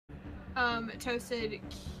Toasted,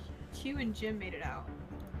 Q and Jim made it out.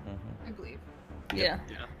 I believe. Yeah.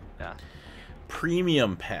 Yeah.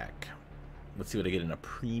 Premium pack. Let's see what I get in a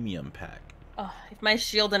premium pack. Oh, if my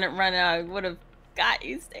shield didn't run out, I would have got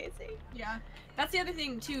you, Stacy. Yeah. That's the other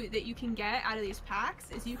thing too that you can get out of these packs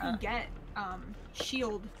is you can get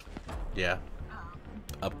shield. Yeah.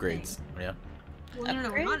 Upgrades. Thing. Yeah. Well, no,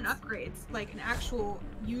 not an upgrades. Like an actual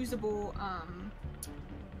usable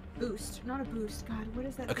boost. Not a boost. God, what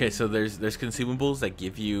is that? Okay, thing? so there's consumables that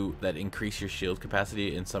give you that increase your shield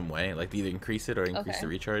capacity in some way, like either increase it or increase the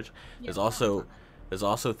recharge. Yeah, there's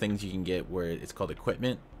also things you can get where it's called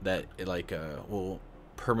equipment that it will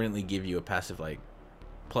permanently give you a passive like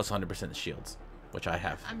plus 100% shields, which I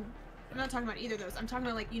have. I'm not talking about either of those. I'm talking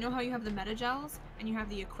about like, you know how you have the meta gels and you have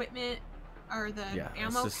the equipment or the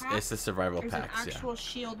ammo pack? It's the survival there's packs. There's an actual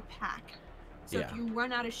shield pack. So if you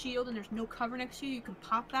run out of shield and there's no cover next to you, you can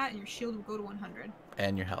pop that and your shield will go to 100.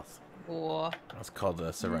 And your health. Whoa. That's called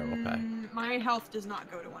the survival pack. My health does not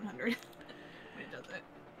go to 100 when it does it.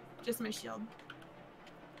 Just my shield.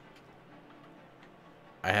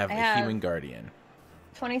 I have a human guardian.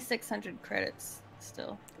 2,600 credits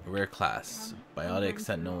still. Rare class. Biotic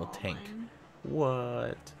Sentinel tank.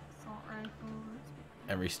 What? Assault rifles.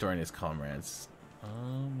 And restoring his comrades.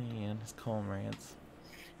 Oh man, his comrades.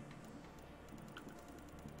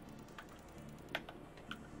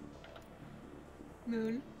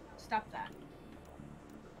 Moon, stop that.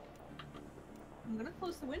 I'm gonna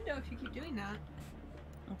close the window if you keep doing that.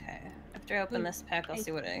 Okay. After I open this pack, I'll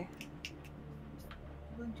see what I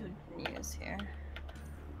doing? use here.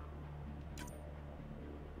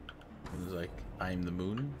 It was like, I'm the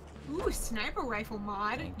moon. Ooh, sniper rifle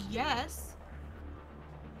mod. Yes.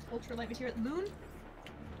 Ultralight material. Moon?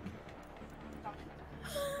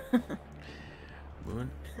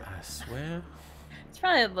 Moon? I swear. It's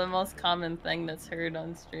probably the most common thing that's heard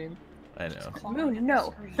on stream. I know. Moon,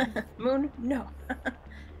 no. Moon, no.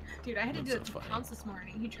 Dude, I had to do it to Pounce this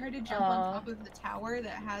morning. He tried to jump on top of the tower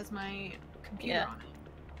that has my computer on it.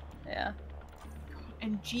 Yeah.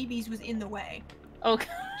 And GB's was in the way. Okay.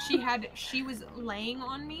 She was laying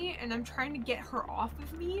on me, and I'm trying to get her off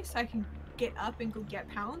of me so I can get up and go get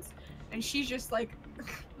Pounce. And she's just like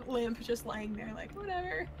limp, just laying there, like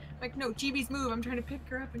whatever. Like, no, GB's move. I'm trying to pick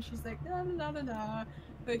her up, and she's like, da da da da.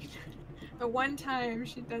 Like, the one time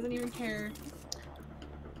she doesn't even care.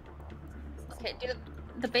 Okay, dude.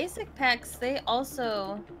 The basic packs, they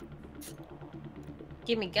also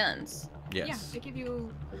give me guns. Yes. Yeah, they give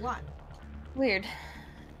you a lot. Weird.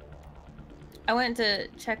 I went to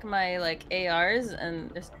check my like ARs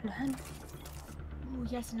and there's none. Ooh,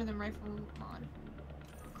 yes, another rifle mod.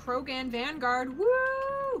 Krogan Vanguard,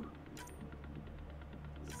 woo!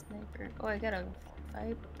 Sniper. Oh, I got a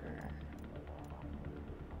Viper.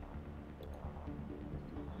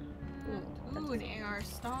 Ooh, an AR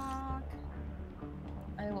stock.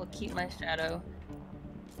 I will keep my shadow.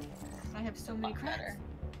 I have so many credits.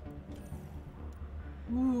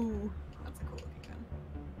 Ooh, that's a cool looking gun.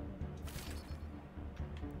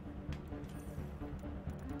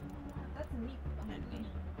 That's neat behind me.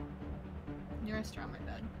 You're a straw on my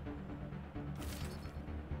bed.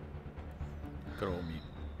 Good old meat.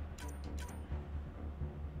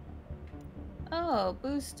 Oh,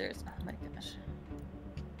 boosters. Oh my gosh.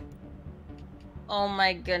 Oh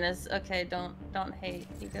my goodness. Okay, don't hate,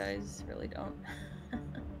 you guys. Really don't.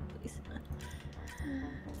 Please.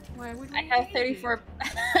 Why would we I have 34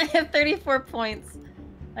 I have 34 points.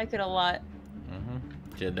 I could a lot.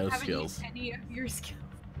 She had no skills. Used any of your skills.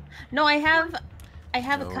 No, I have no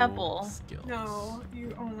a couple. Skills. No,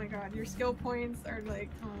 you. Oh my god, your skill points are like.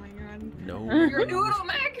 Oh my god. No. You're a noodle,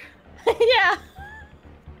 Meg. Yeah.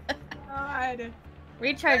 God.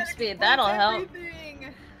 Recharge speed. That'll help.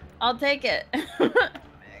 I'll take it.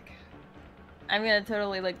 I'm gonna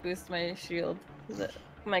totally like boost my shield,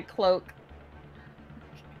 my cloak.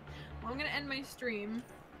 Well, I'm gonna end my stream.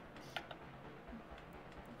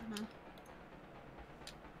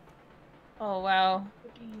 Oh wow.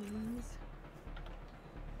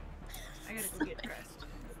 I gotta go get dressed.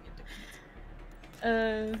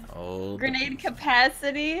 Grenade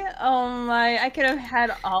capacity? Oh my, I could have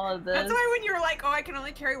had all of this. That's why when you were like, oh, I can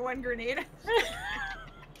only carry one grenade.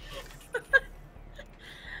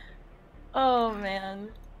 Oh man.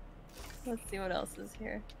 Let's see what else is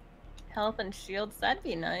here. Health and shields, that'd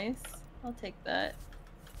be nice. I'll take that.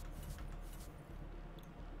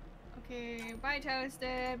 Okay, bye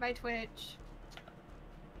Toasted, bye Twitch.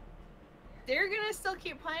 They're gonna still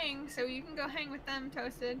keep playing, so you can go hang with them,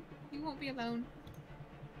 Toasted. You won't be alone.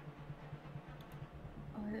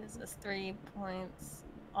 What is this? 3 points.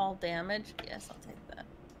 All damage? Yes, I'll take that.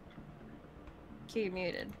 Q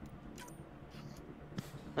muted.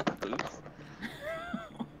 Oops.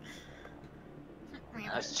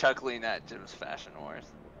 I was chuckling at Jim's Fashion Wars.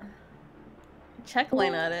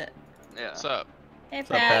 Chuckling at it. Yeah. What's up? Hey,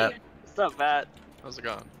 What's up, Pat. Pat? What's up, Pat? How's it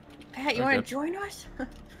going? Pat, you Okay. want to join us? What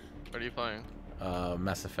are you playing?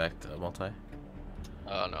 Mass Effect multi.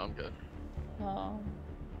 Oh no, I'm good. Oh.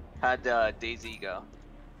 How'd Daisy go?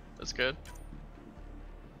 That's good.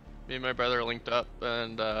 Me and my brother linked up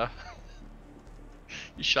and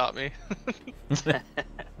he shot me.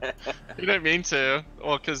 He didn't mean to.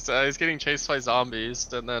 Well, cause I was getting chased by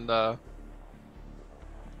zombies, and then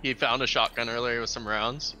he found a shotgun earlier with some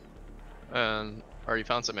rounds, or he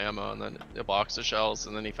found some ammo, and then a box of shells,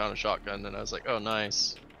 and then he found a shotgun, and I was like, oh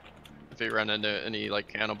nice. If we run into any like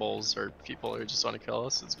cannibals or people who just want to kill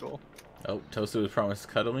us, it's cool. Oh, Toaster was promised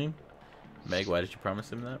cuddling. Meg, why did you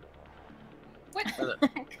promise him that? What?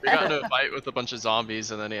 We got into a fight with a bunch of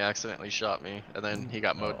zombies, and then he accidentally shot me, and then he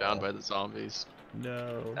got mowed down by the zombies.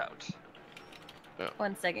 No. Ouch.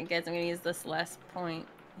 1 second, guys. I'm gonna use this last point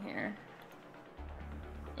here.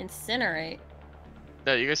 Incinerate.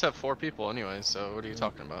 Yeah, you guys have 4 people anyway, so what are you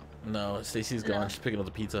talking about? No, Stacy's gone. No. She's picking up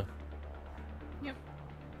the pizza.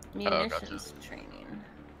 Munitions Gotcha. training.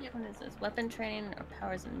 Yep. What is this? Weapon training or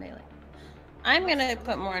powers and melee? I'm gonna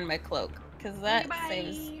put more in my cloak because that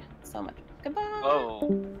saves Bye. so much. Goodbye.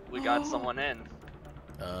 Oh, we got someone in.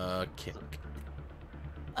 Kick.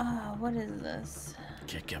 What is this?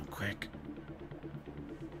 Kick him quick.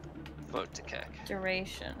 Vote to kick.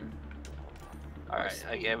 Duration. All right,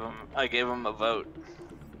 I gave him a vote.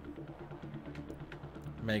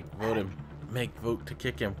 Meg, vote him. Meg, vote to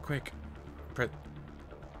kick him quick.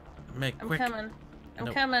 Meg, I'm quick. coming. I'm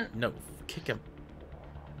No. coming. No, kick him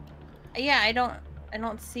Yeah, I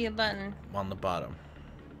don't see a button. on the bottom.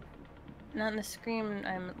 Not in the screen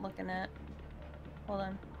I'm looking at. Hold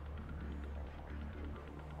on.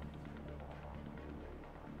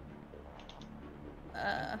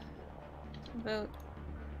 Vote.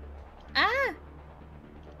 Ah!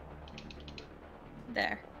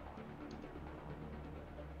 There.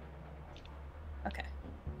 Okay.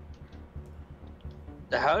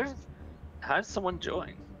 How did someone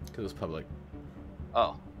join? Because it was public.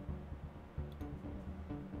 Oh.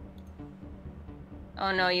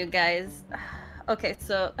 Oh no, you guys. Okay,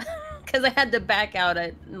 so because I had to back out,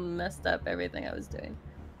 I messed up everything I was doing.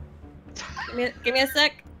 Give me a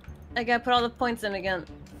sec. I gotta put all the points in again.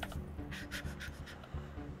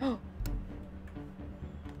 Oh.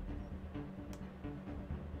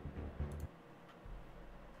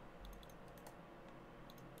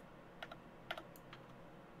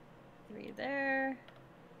 Three there.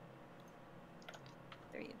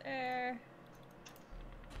 3 there.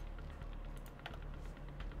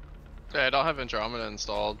 Yeah, I don't have Andromeda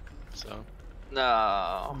installed, so.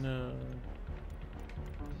 No. No.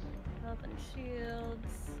 Health and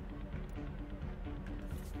shields.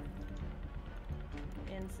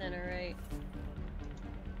 Incinerate.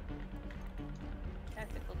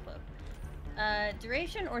 Tactical cloak.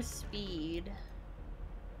 Duration or speed?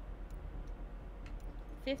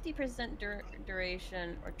 50%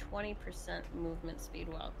 duration or 20% movement speed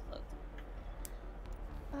while cloaked.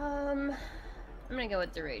 I'm gonna go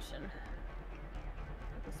with duration.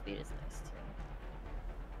 The speed is nice too.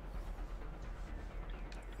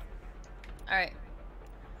 Alright.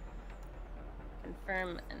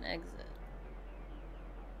 Confirm and exit.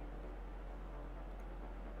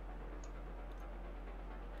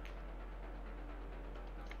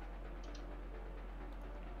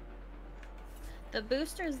 The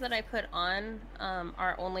boosters that I put on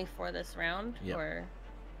are only for this round, Yep. or?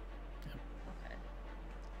 Yep. Okay.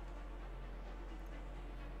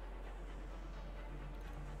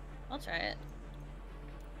 I'll try it.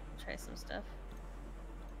 Try some stuff.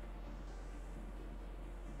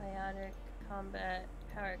 Biotic, combat,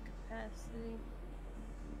 power capacity.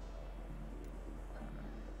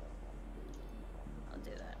 I'll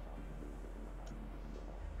do that.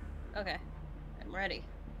 Okay, I'm ready.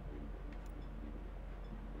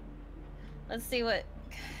 Let's see what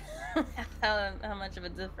how much of a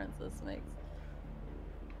difference this makes.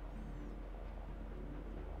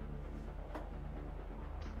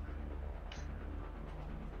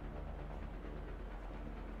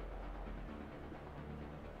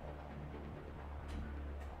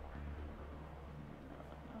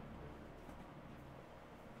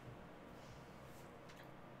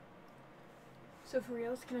 So for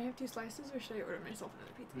reals, can I have 2 slices or should I order myself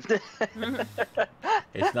another pizza?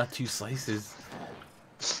 It's not 2 slices.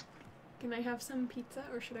 Can I have some pizza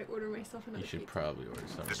or should I order myself another You should pizza? probably order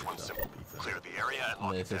some This one's yourself simple. a pizza. Clear the area and And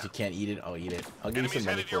lock then it since down. you can't eat it, I'll eat it. I'll give you some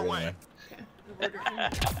money Enemies for it headed your anyway. Okay,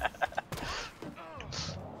 I'm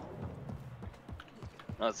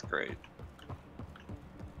ordering. That's great.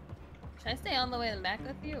 Should I stay on the way and back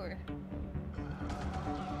with you, or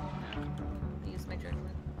use my judgment?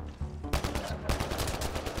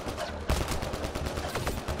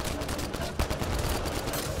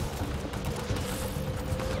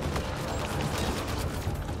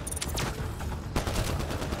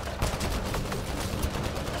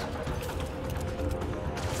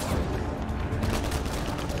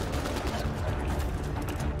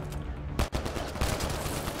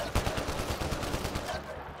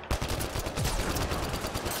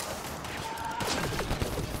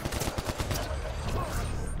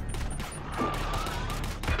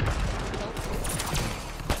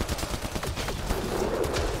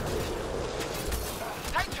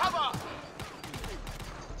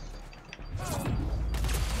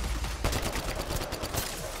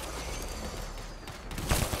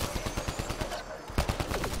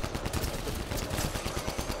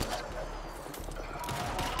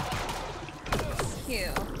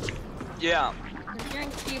 Yeah. If you're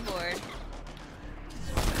on keyboard,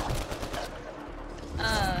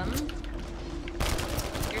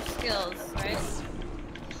 your skills, right?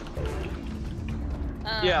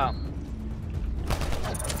 Yeah.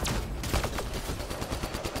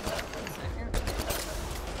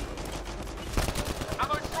 I'm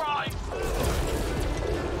gonna try.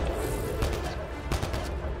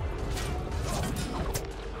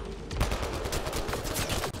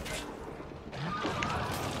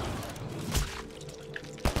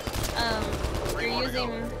 You're using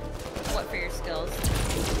what for your skills?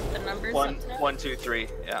 The numbers? One, 2, 3.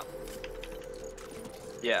 Yeah.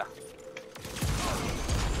 Yeah.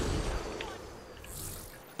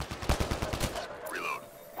 Reload.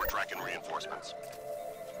 We're tracking reinforcements.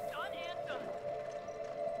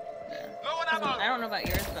 I don't know about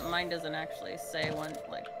yours, but mine doesn't actually say one,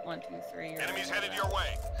 1, 2, 3. Or Enemies headed your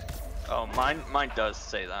way. Oh, mine does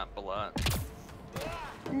say that a lot.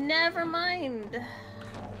 Never mind.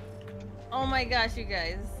 Oh my gosh, you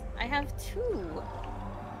guys. I have 2.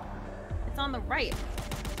 It's on the right.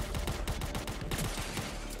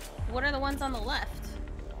 What are the ones on the left?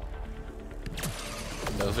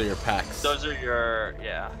 Those are your packs. Those are your,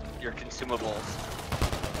 your consumables.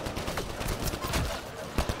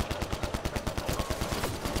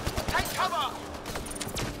 Take cover!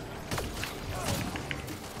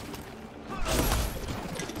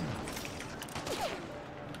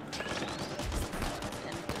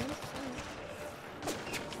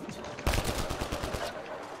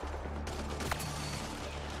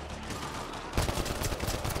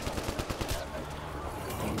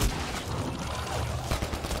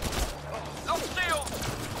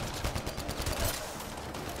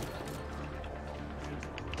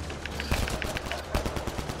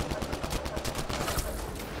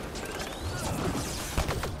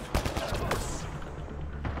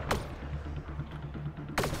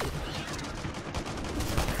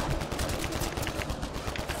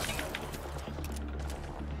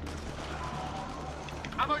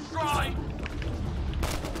 I'm gonna try!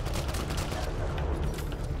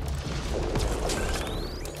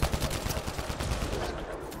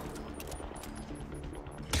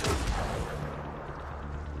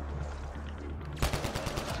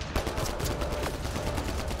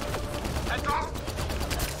 Heads off!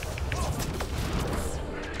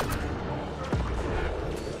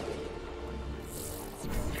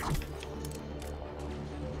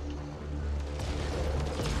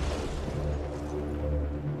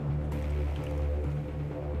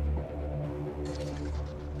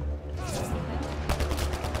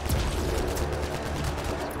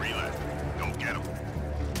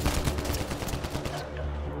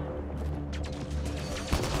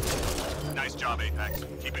 Nice job, Apex.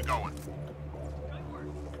 Keep it going.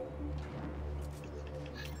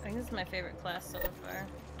 I think this is my favorite class so far.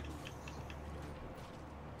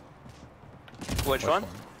 Which one?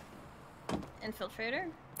 Infiltrator?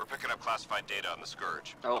 We're picking up classified data on the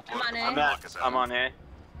Scourge. Oh, I'm on A. I'm on A.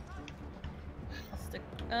 I'll stick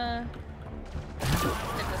with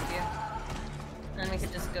you. And then we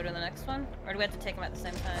could just go to the next one? Or do we have to take them at the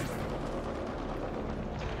same time?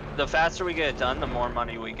 The faster we get it done, the more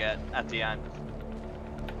money we get at the end.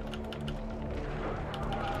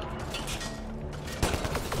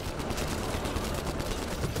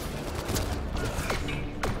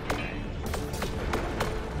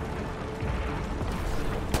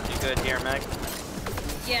 You good here, Meg?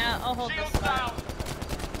 Yeah, I'll hold this spot.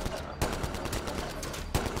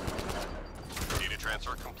 Data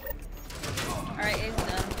transfer complete. Alright, A's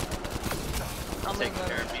done. I'll Take move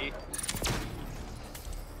care over. of B.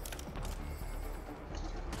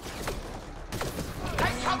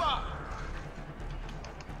 Take cover!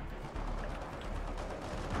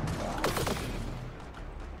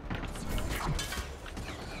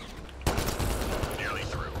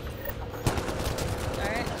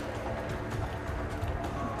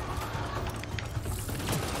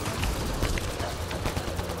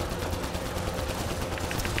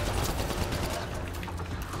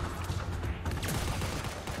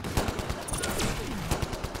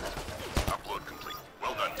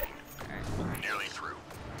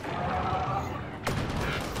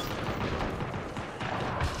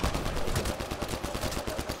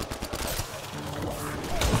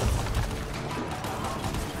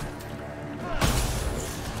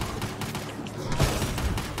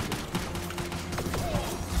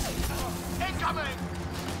 Incoming!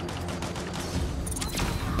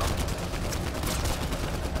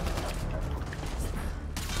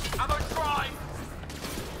 Ammo try!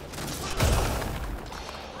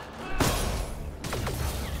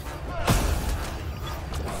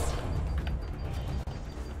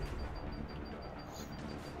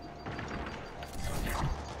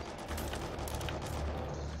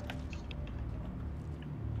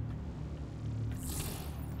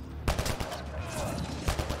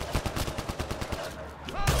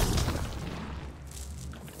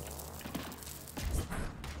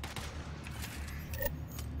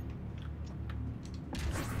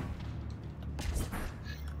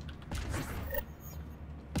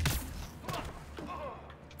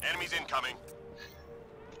 Enemies incoming.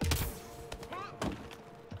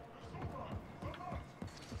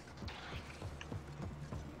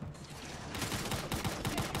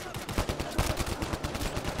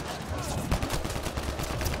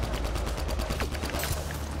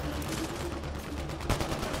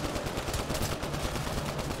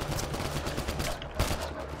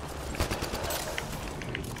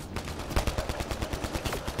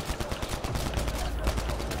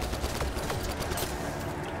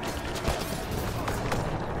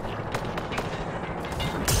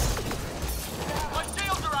 My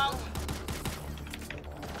shields are out!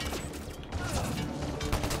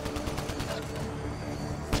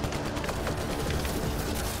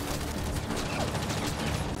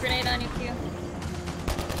 Grenade on you, Q.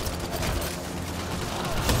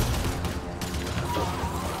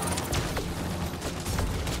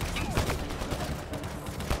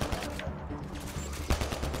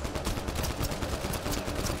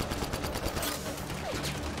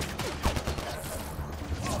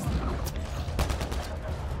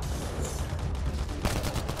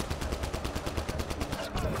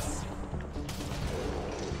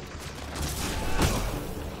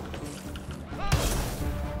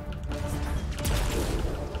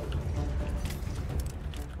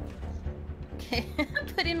 Okay,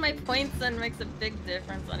 putting my points in makes a big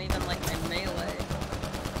difference on even like my melee.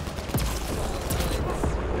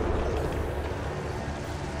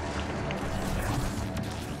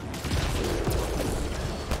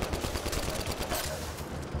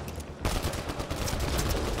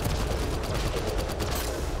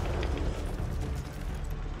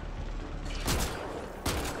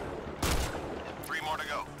 Three more to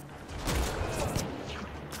go.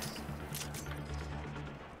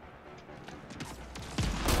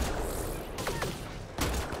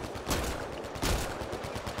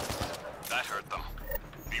 That hurt them.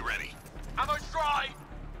 Be ready. Ammo try!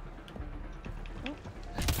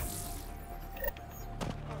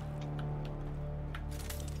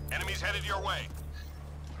 Enemies headed your way.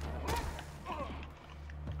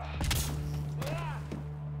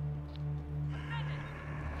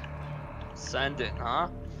 Send it, huh?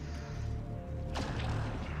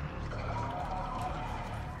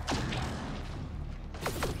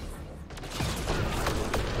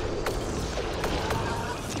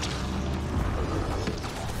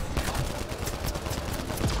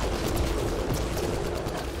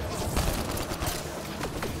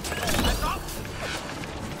 Heads up!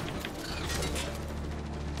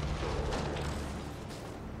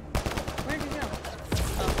 Where'd you go?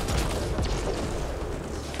 Oh.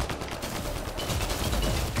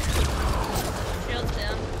 Shield's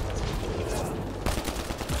down.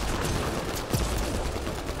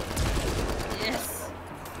 Yes.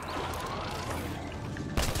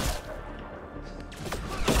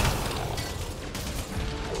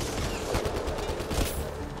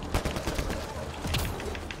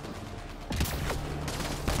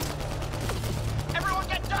 Everyone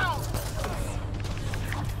get down!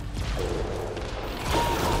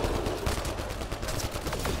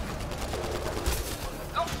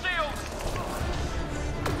 No shields!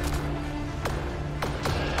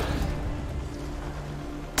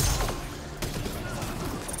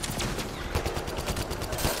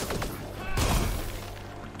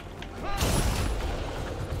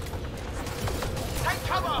 Take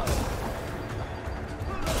cover!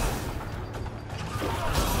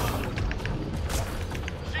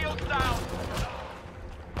 Shields down!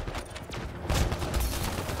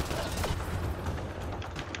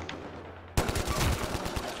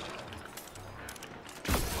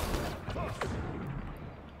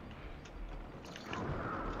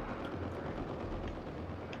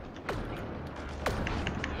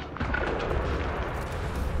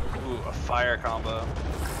 Ooh, a fire combo.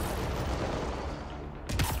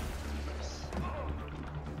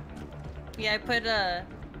 Yeah, I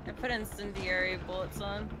put incendiary bullets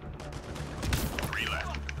on. 3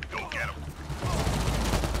 left. Go get them.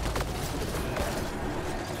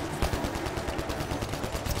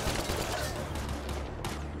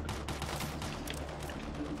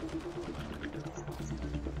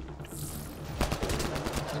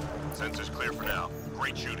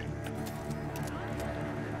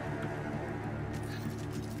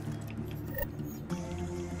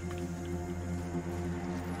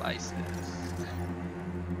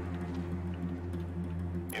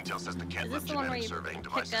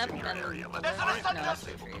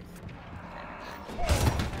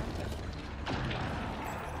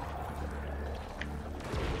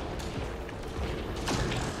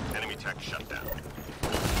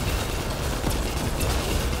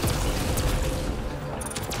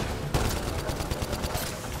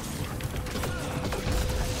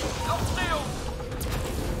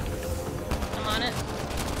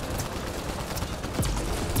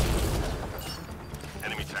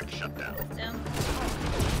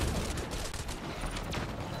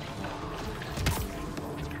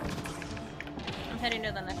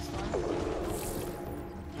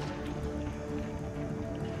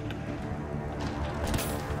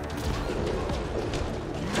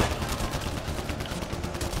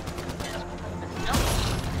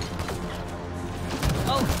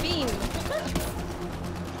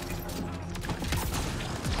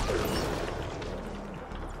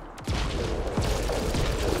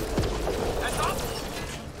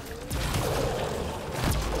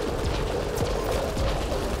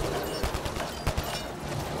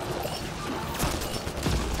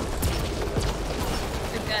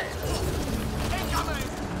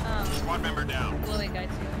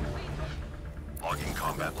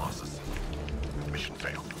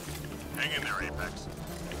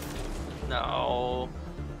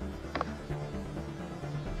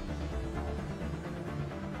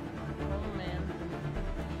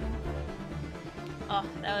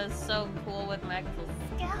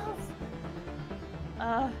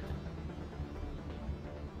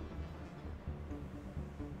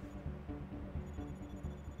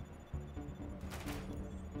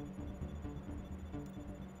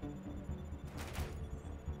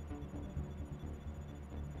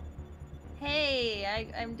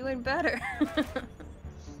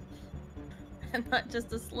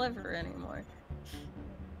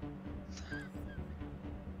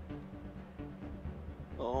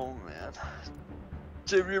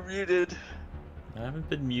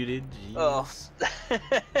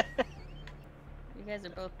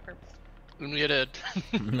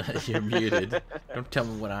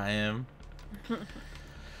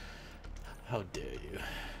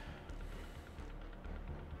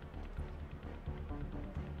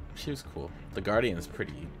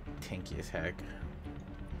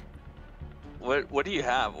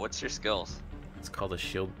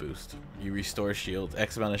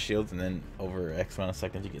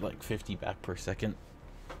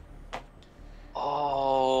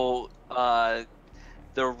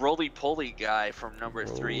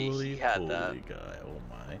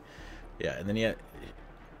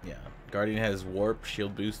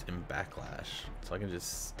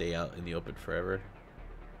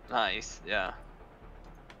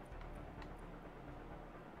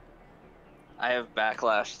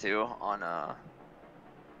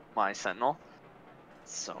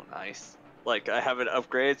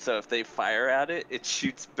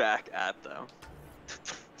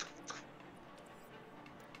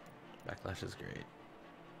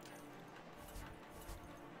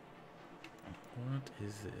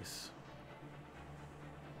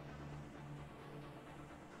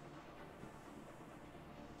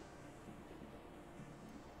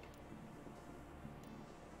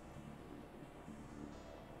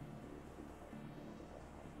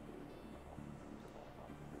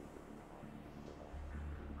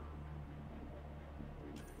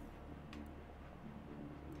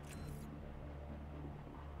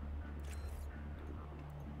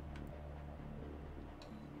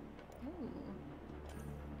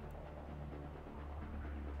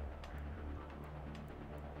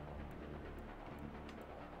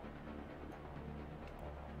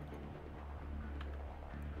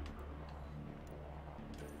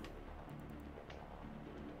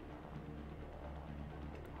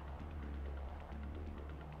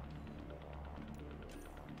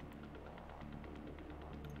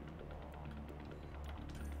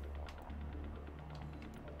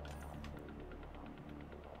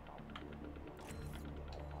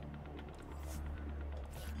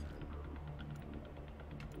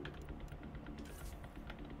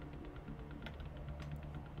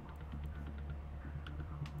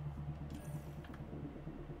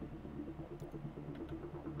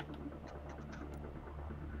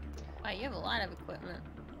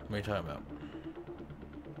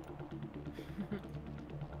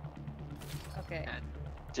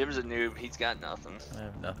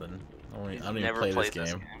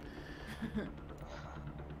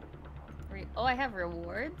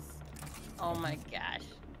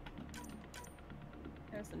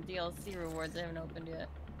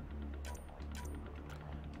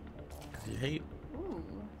 You hate. Ooh,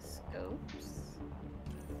 scopes.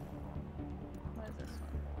 What is this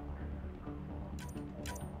one?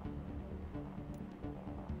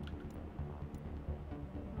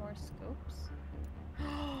 More scopes.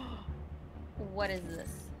 What is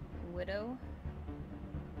this? Widow?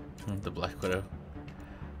 The Black Widow.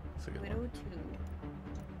 That's a good Widow one. 2.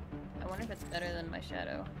 I wonder if it's better than my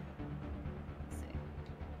shadow.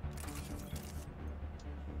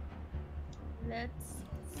 Let's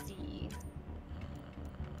see.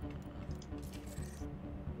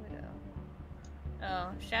 Widow.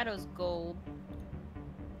 Oh, shadow's gold.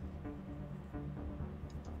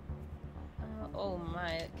 Oh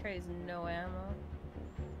my, it carries no ammo.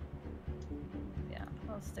 Yeah,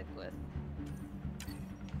 I'll stick with.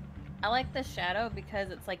 I like the shadow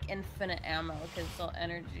because it's like infinite ammo because it's all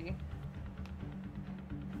energy.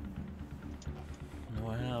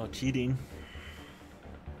 Wow, cheating.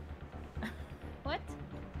 What?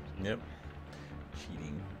 Yep.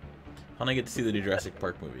 Cheating. When I get to see the new Jurassic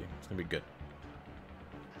Park movie, it's gonna be good.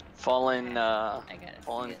 Fallen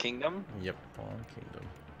Fallen Kingdom. Yep, Fallen Kingdom.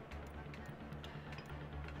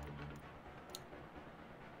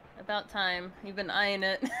 About time. You've been eyeing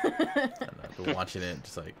it. I've been watching it,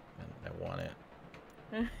 just like, I want it.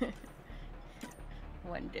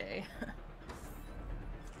 One day.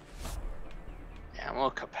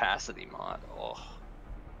 Ammo capacity mod. Oh,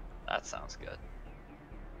 that sounds good.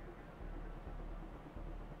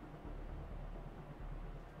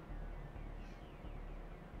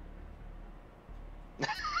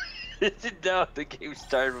 No, the game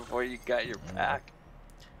started before you got your pack.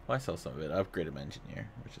 Well, I saw some of it. I upgraded my engineer,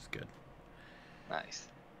 which is good. Nice.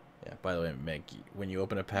 Yeah, by the way, Meg, when you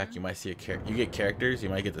open a pack, you might see a character. You get characters, you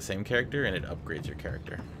might get the same character, and it upgrades your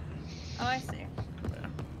character. Oh, I see. Yeah.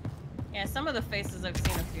 Yeah, some of the faces I've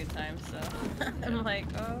seen a few times, so I'm like,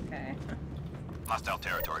 oh, okay. Hostile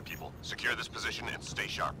territory, people. Secure this position and stay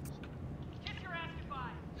sharp.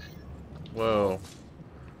 Whoa.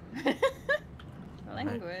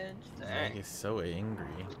 Language. Meg is so angry.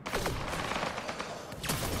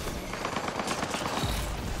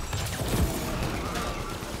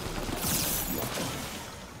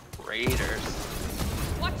 Raiders.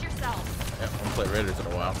 Watch yourself. Yeah, I haven't played Raiders in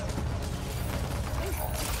a while.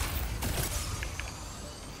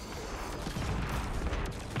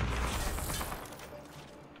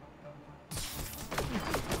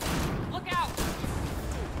 Look out.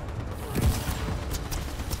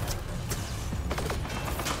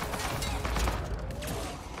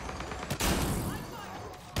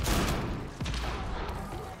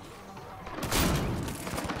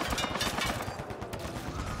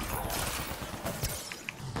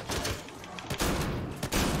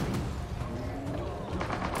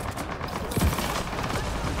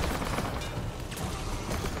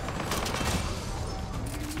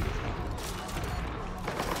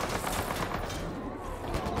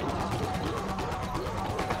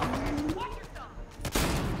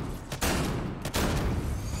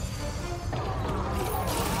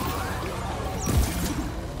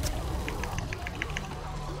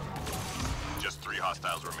 Just 3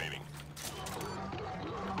 hostiles remaining.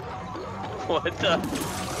 What the?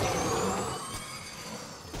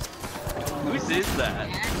 Whose is that?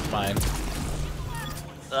 Mine.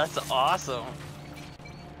 That's awesome.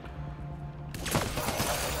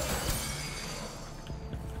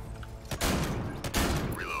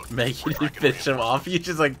 Reload. Meg, you We're didn't tracking finish the him off. You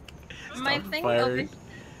just like My stopped thing firing.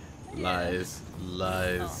 over. Lies,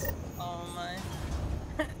 lies. Oh my.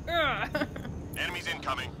 Enemies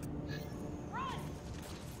incoming.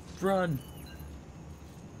 Run.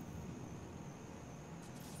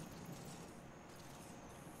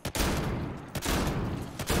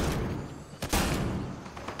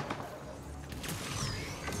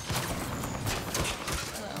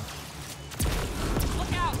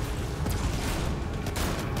 Look out.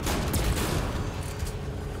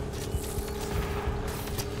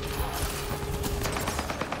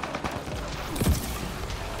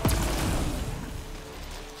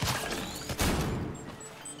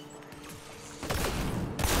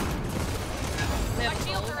 They My have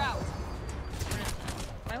shields gold? are out. What is that?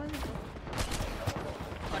 Why was it gold?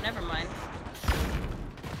 Oh, never mind.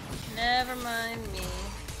 Never mind me.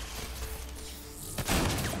 I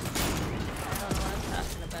don't know what I'm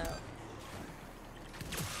talking about.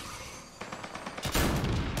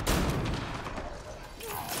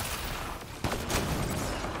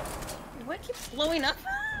 What keeps blowing up?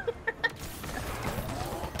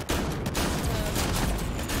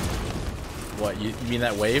 What, you mean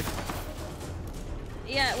that wave?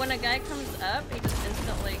 Yeah, when a guy comes up, he just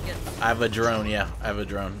instantly gets... I have a drone, yeah. I have a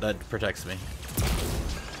drone that protects me.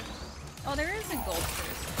 Oh, there is a gold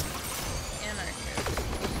person.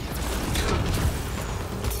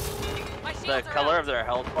 The color of their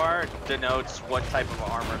health bar denotes what type of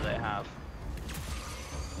armor they have.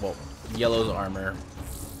 Well, yellow's armor.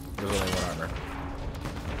 There's only one armor.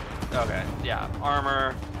 Okay, yeah,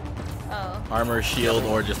 armor. Oh. Armor, shield,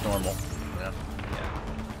 or just normal. Yeah.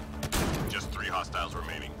 Just 3 hostiles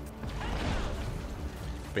remaining.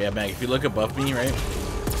 But yeah, Mag, if you look above me, right?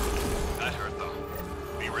 That hurt though.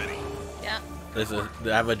 Be ready. Yeah. I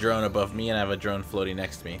have a drone above me and I have a drone floating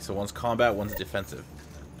next to me. So one's combat, one's defensive.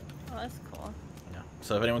 Oh, that's cool. Yeah.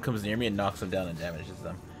 So if anyone comes near me, it knocks them down and damages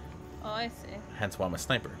them. Oh, I see. Hence why I'm a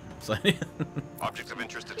sniper. So Objects of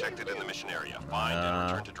interest detected in the mission area. Find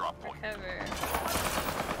and return to drop point. Cover.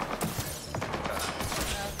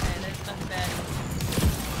 Okay, there's nothing bad.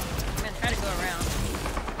 I'm gonna try to go around.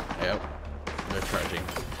 Yep. They're charging.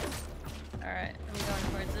 Alright, I'm going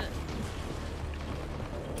towards it.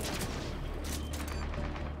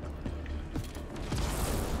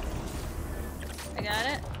 I got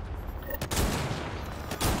it.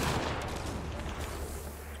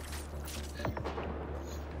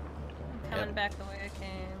 I'm coming back the way I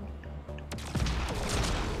came.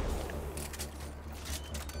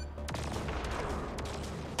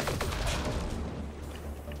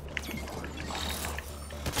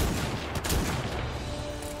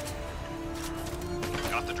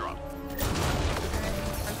 Got the drop.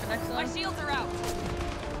 On for next one. My shields are out.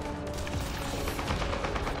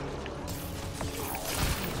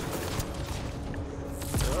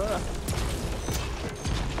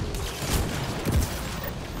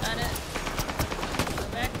 Got it. Go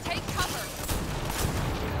back. Take cover.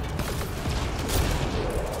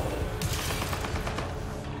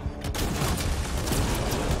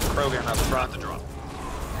 Krogan up front. Got the drop.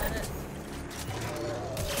 Got it.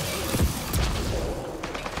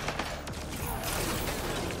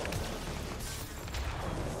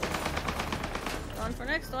 On for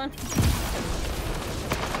next one.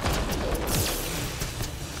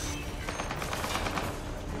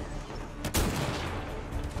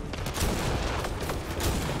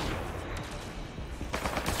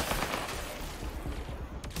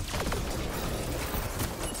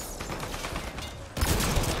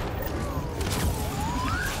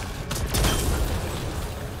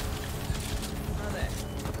 Oh, there.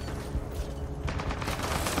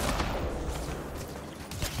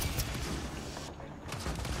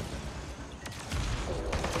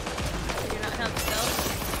 Do you not have stealth?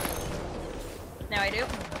 Now I do.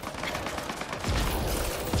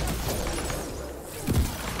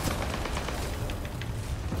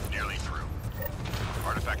 Nearly through.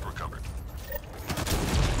 Artifact recovered.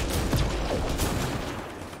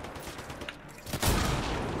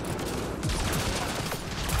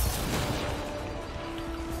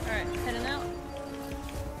 Alright, heading out.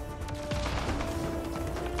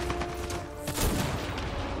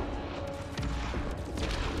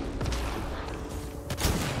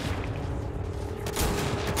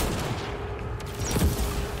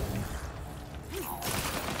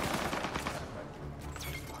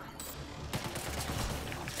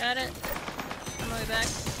 Got it. On my way back.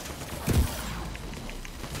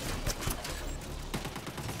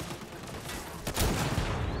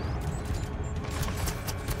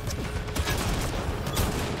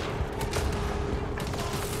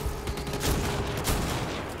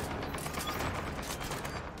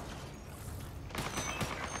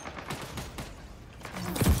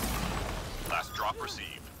 Last drop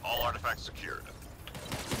received. All artifacts secured.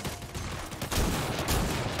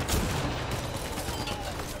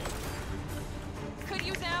 Could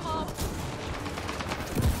use ammo.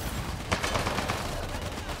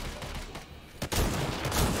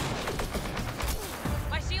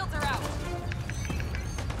 My shields are out.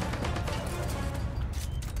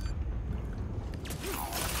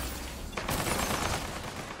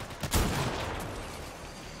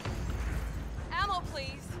 Ammo,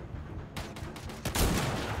 please.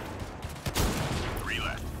 3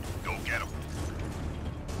 left. Go get them.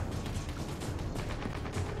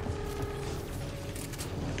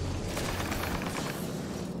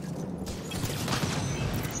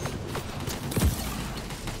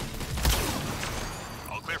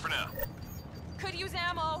 All clear for now. Could use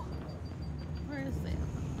ammo. Where is it?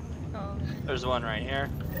 Oh, There's one right here.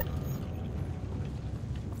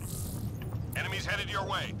 Enemies headed your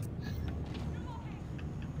way.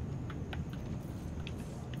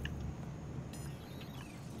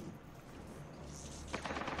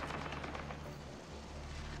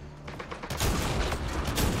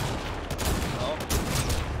 Oh.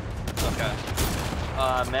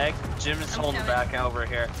 Okay. Meg, Jim is I'm holding coming. back over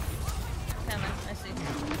here. coming. I see.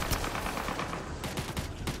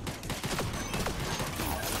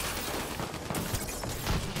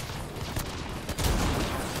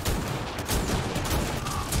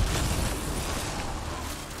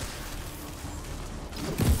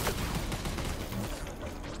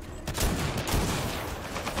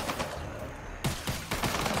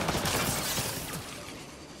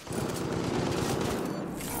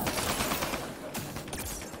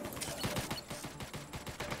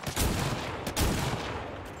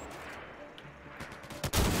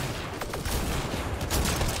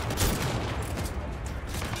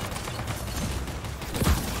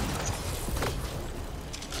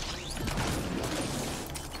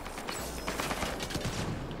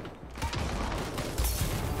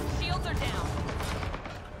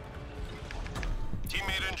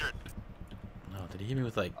 hit me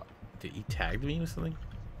with like, did he tag me with something?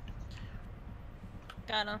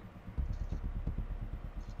 Got him.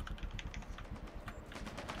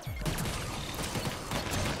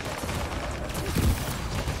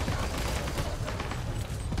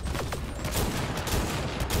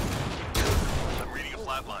 I'm reading a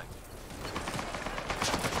flat line.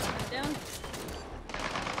 Down.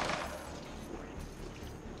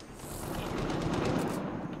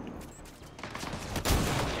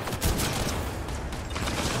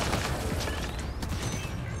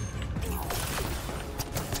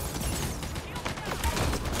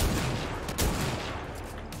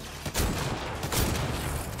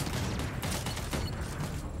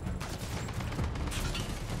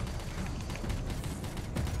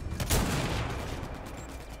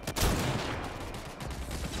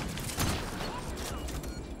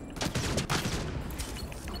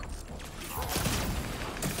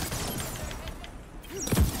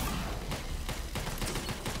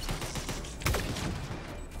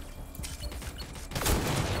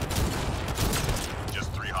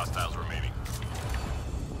 Just 3 hostiles remaining.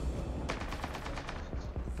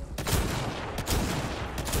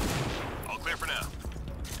 All clear for now.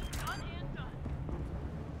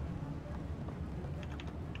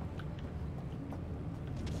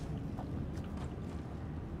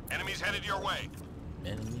 Enemies headed your way.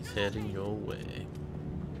 Enemies heading your way.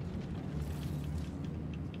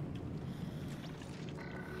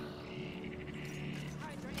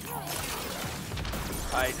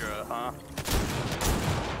 Hydra, huh?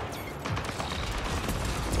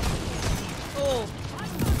 Oh.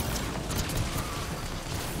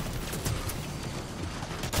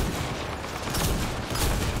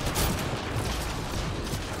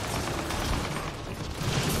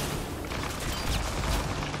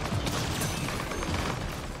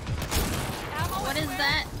 What is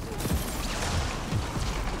that?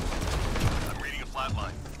 I'm reading a flat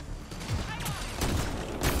line.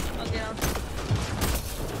 I'll get him.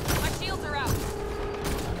 My shields are out.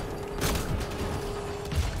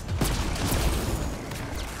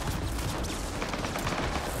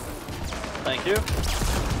 Thank you.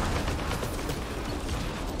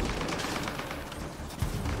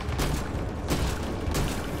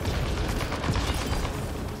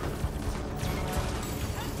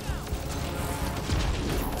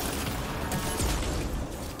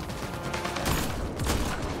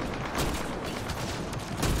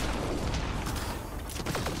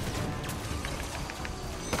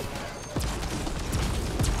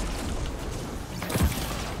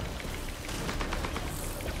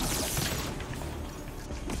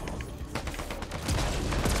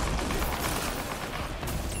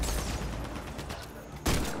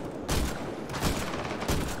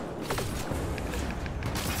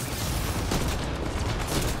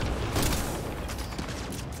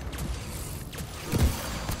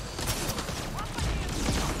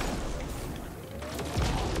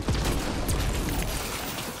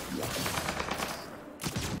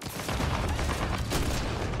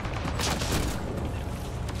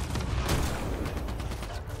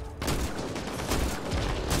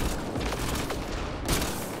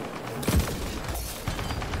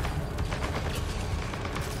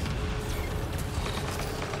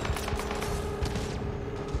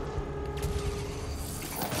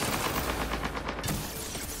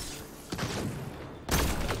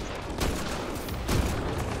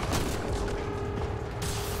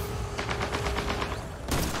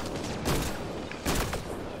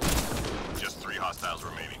 Just 3 hostiles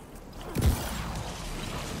remaining.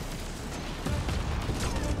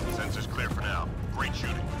 Sensors clear for now. Great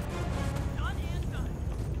shooting.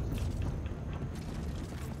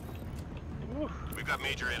 We've got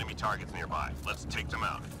major enemy targets nearby. Let's take them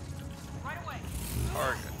out. Right away.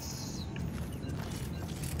 Targets.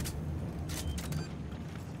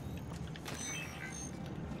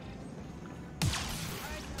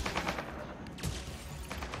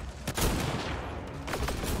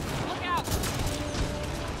 Look out.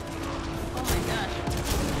 Oh my gosh.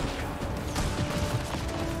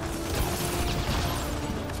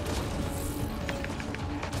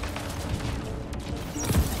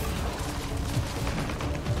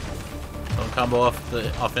 Don't combo off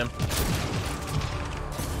him.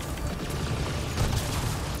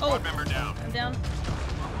 Oh, Squad member down. I'm down.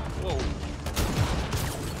 Whoa.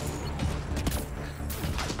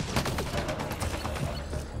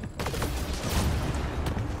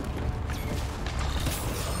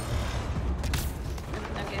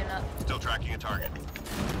 I'm getting up. Still tracking a target.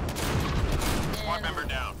 Squad And member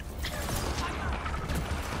down.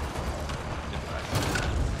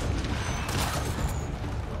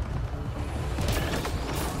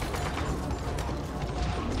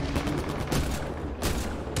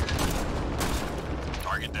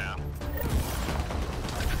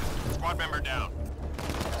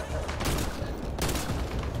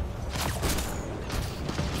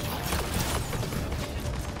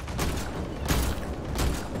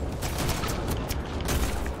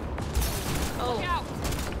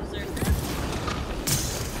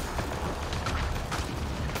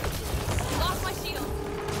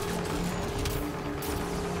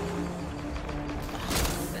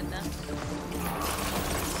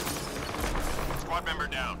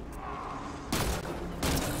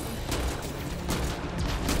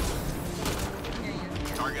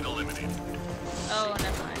 Target eliminated. Oh,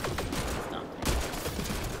 never mind. Stop.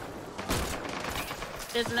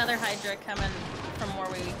 There's another Hydra coming from where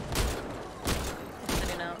we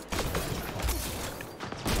sitting out.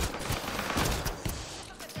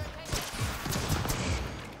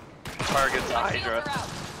 Target's a Hydra.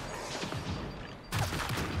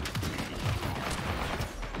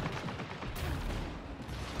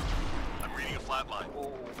 I'm reading a flat line.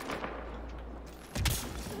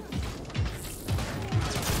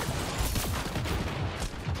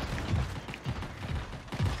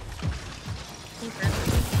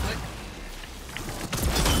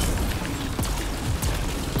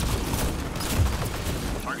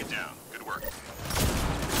 Target down. Good work.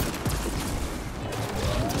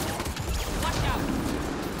 Watch out.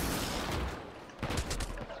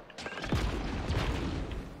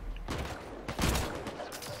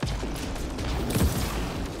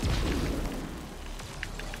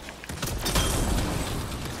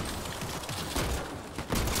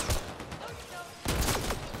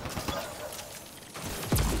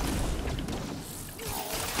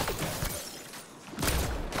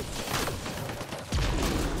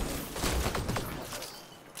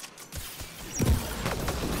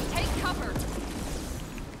 Take cover.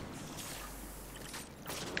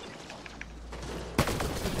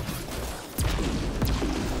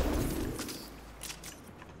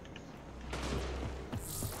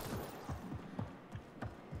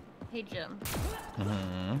 Hey Jim,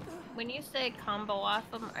 Mm-hmm. when you say combo off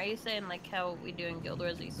them, are you saying like how we do in Guild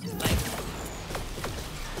Wars? You spike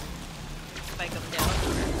them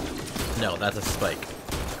down. No, that's a spike.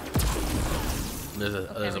 There's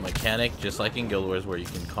a we- mechanic just like in Guild Wars where you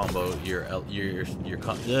can combo you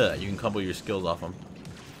can combo your skills off them.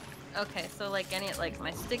 Okay, so like any like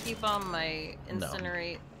my sticky bomb, my No.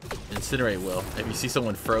 incinerate. Incinerate will. If you see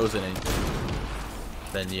someone frozen,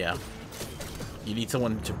 then yeah, you need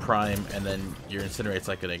someone to prime, and then your incinerate's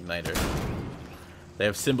like an igniter. They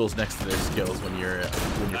have symbols next to their skills when you're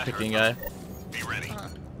picking a guy. Be ready.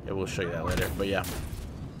 Yeah, we'll show you that later. But yeah,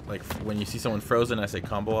 like when you see someone frozen, I say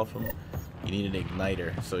combo off them. You need an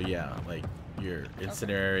igniter. So yeah, like your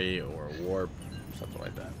incinerary or warp, something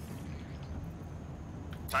like that.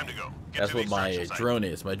 Time to go. Get That's to the what my extraction site. drone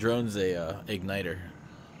is. My drone's a igniter.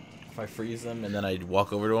 If I freeze them and then I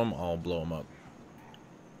walk over to them, I'll blow them up.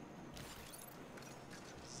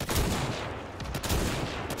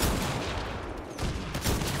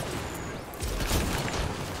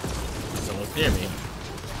 Someone's near me.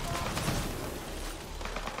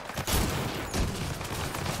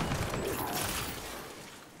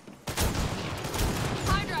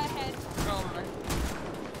 Hydra ahead. Oh my.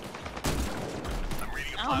 I'm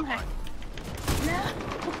reading a Oh flat my. line. No.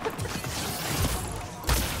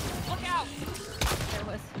 Look out. There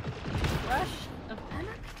was rush of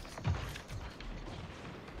panic.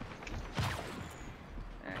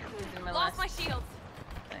 Alright, using my Lost last my shields.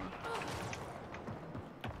 thing.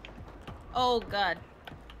 Oh god.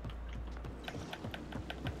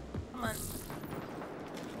 Come on.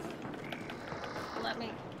 Let me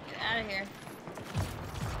get out of here.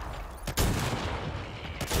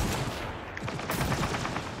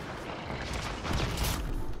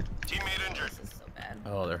 Teammate injured. This is so bad.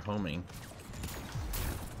 Oh, they're homing.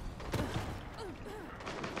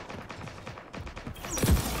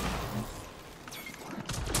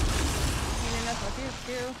 Mean enough with you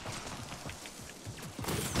too.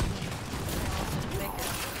 Make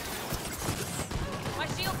it. My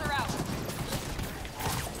shields are out.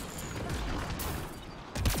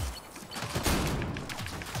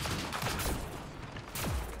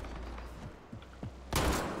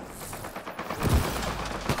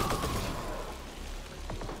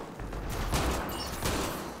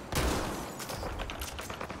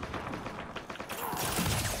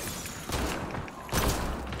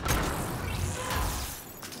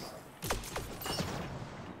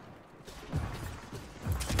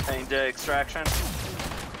 Heading to extraction.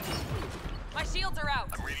 My shields are out.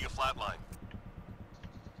 I'm reading a flat line.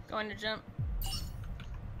 Going to jump.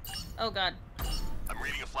 Oh god. I'm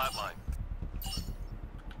reading a flat line.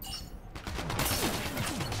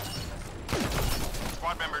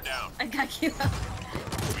 Squad member down. I got you up.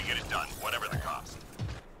 We get it done, whatever the cost.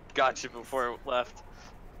 Got you before it left.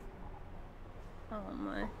 Oh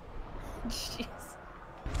my. Jeez.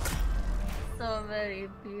 So many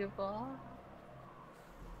people.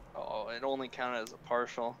 Oh, it only counted as a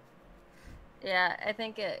partial. Yeah, I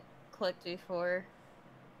think it clicked before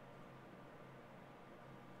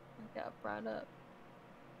it got brought up.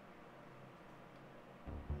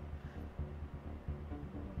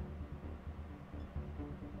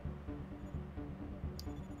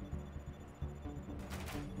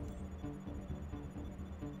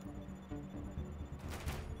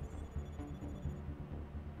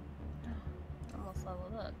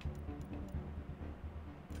 leveled up.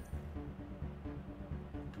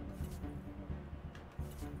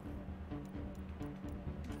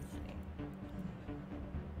 Let's see.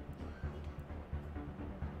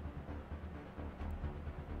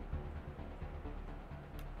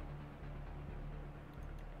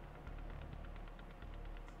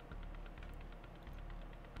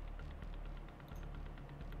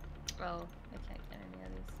 Oh, I can't get any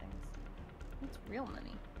of these things. What's real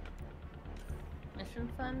money? Mission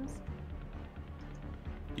funds?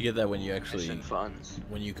 You get that when you actually Mission funds.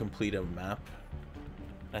 when you complete a map.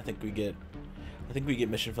 I think we get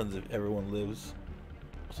mission funds if everyone lives,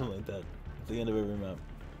 something like that, at the end of every map.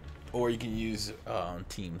 Or you can use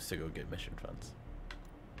teams to go get mission funds.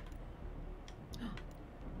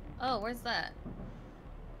 Oh, where's that?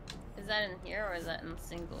 Is that in here or is that in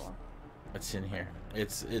single? It's in here.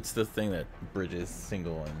 It's the thing that bridges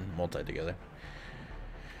single and multi together.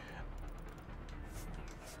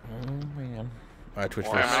 Oh man! All right, Twitch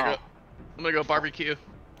Wow. first. I'm gonna go barbecue.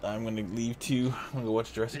 I'm gonna leave too. I'm gonna go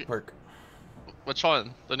watch Jurassic Park. Which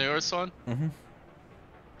one? The newest one? Mm-hmm.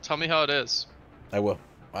 Tell me how it is. I will.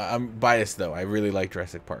 I'm biased though. I really like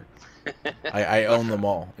Jurassic Park. I own them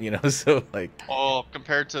all, you know. So like. Oh,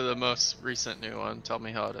 compared to the most recent new one, tell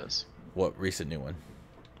me how it is. What recent new one?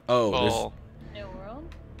 Oh, New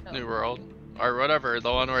World? No. New World or whatever,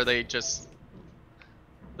 the one where they just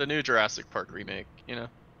the new Jurassic Park remake, you know,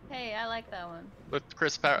 Hey, I like that one. with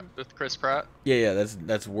Chris Pratt. yeah.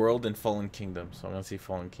 That's World and Fallen Kingdom. So I'm gonna see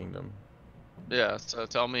Fallen Kingdom. Yeah, so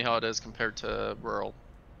tell me how it is compared to World.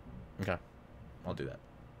 Okay, I'll do that.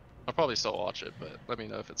 I'll probably still watch it, but let me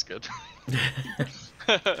know if it's good.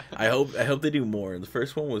 I hope they do more. The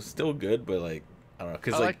first one was still good, but like I don't know,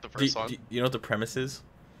 cause I like like the first one. you know what the premise is?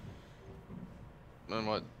 In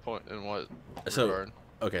what point? In what So regard?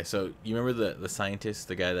 okay, so you remember the scientist,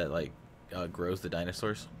 the guy that like grows the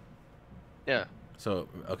dinosaurs? Yeah. So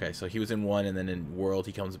okay, so he was in one, and then in World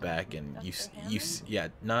he comes back, and Dr. yeah,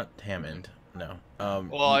 not Hammond, no.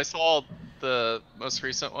 Well, I saw the most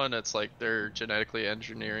recent one. It's like they're genetically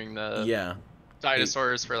engineering the yeah,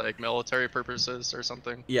 dinosaurs for like military purposes or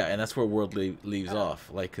something. yeah, and that's where World leaves off,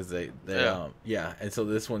 like, cause they Yeah. and so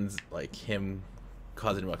this one's like him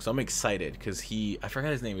causing bugs. So I'm excited because I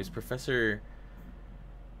forgot his name. Is Professor?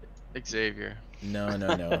 Xavier. No.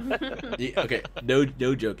 Okay,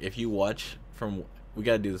 no joke. If you watch we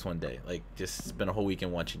gotta do this one day. Like, just spend a whole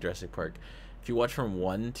weekend watching Jurassic Park. If you watch from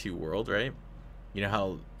 1 to World, right? You know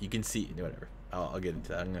how you can see whatever. I'll get into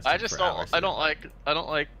that. I'm gonna I talk just for don't. hours I today. don't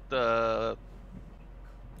like the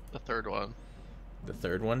third one. The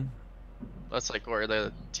third one. That's like where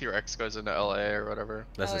the T-Rex goes into LA or whatever.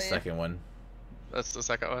 That's Oh, the yeah. second one. That's the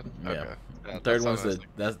second one. Yeah. Okay. Yeah, Third that's one's what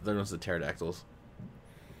I was the third one's the pterodactyls.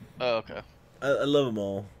 Oh, okay. I love them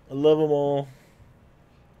all. I love them all.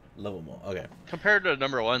 Love them all. Okay. Compared to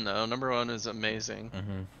number one, though, number one is amazing.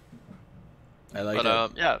 I like But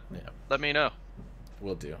that. yeah, Yeah. let me know.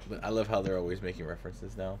 Will do. But I love how they're always making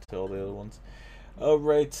references now to all the other ones. All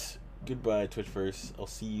right. Goodbye, Twitch first. I'll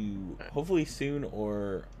see you hopefully soon,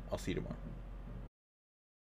 or I'll see you tomorrow.